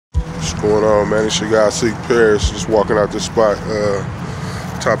Going on, man? It's your guy Seek Paris, just walking out this spot,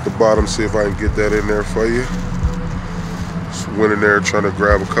 top to bottom, see if I can get that in there for you. Just went in there trying to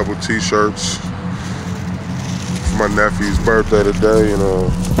grab a couple t-shirts for my nephew's birthday today, and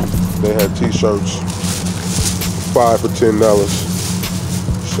they had t-shirts 5 for $10.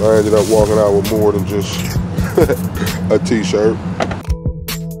 So I ended up walking out with more than just a t-shirt.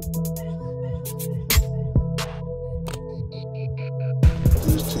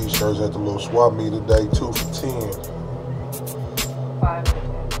 These t-shirts at the little swap meet today, 2 for 10. 5 for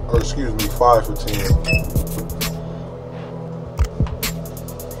 10. Or excuse me, 5 for 10.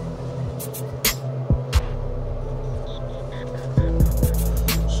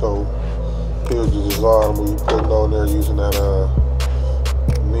 So here's the design we putting on there using that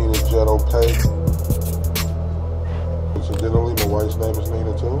neenah jet opaque. Incidentally, my wife's name is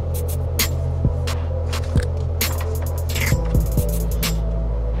Neenah too.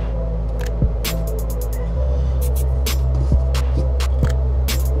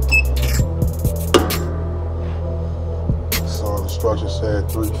 Instruction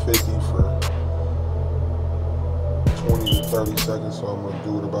said 350 for 20 to 30 seconds, so I'm going to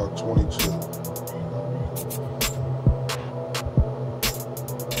do it about 22. So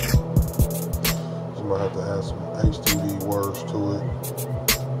I'm going to have to add some HTV words to it,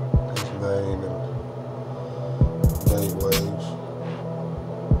 his name and name legs.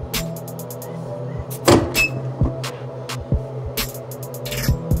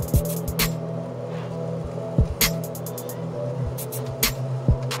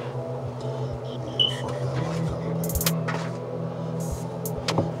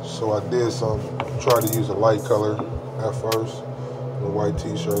 So I did try to use a light color at first. The white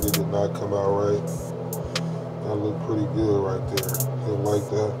t-shirt, it did not come out right. That looked pretty good right there. Didn't like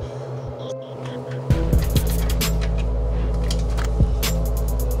that.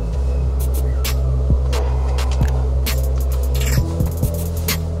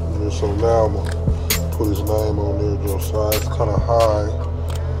 And so now I'm gonna put his name on there, Josiah. It's kind of high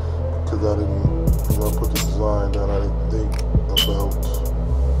because I didn't, when I put the design down, I didn't think about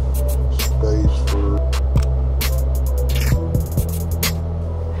space for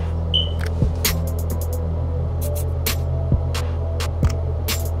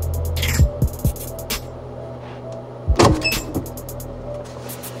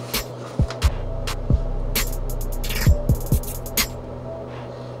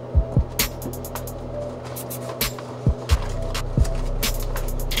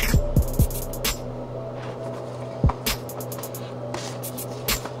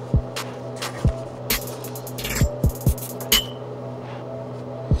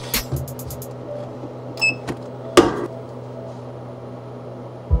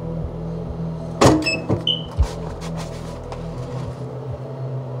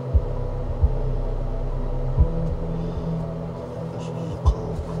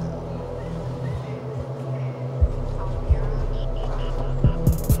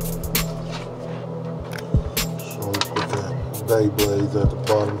day blades at the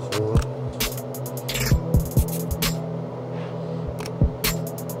bottom for him.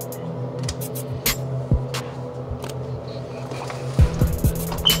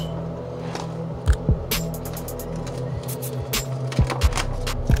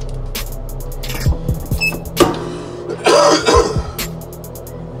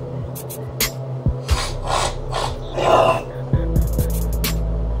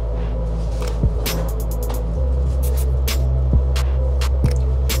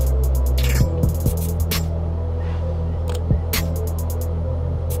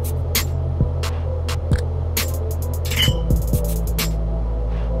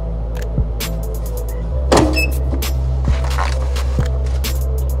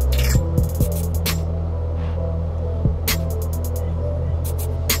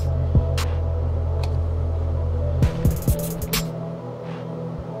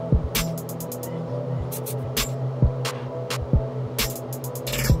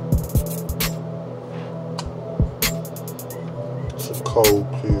 Cold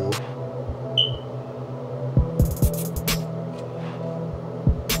peel.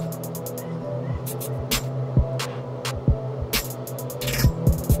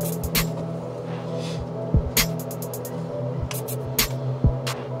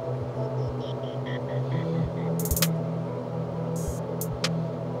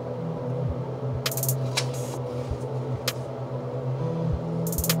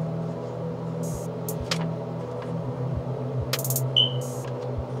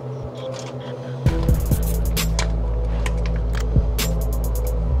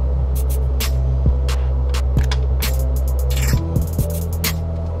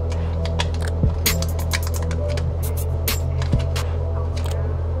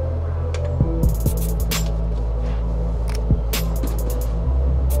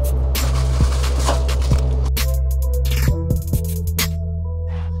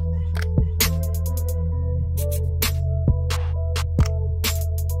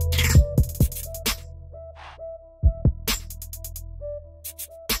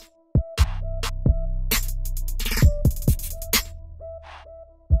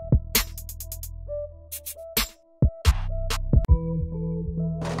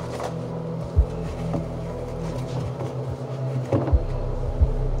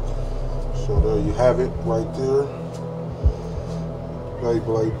 you have it right there. Baby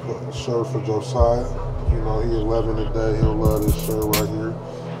Blake shirt for Josiah. You know, he 11 today. He'll love this shirt right here.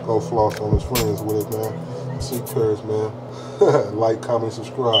 Go floss on his friends with it, man. See Paris, man. Like, comment,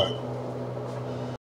 subscribe.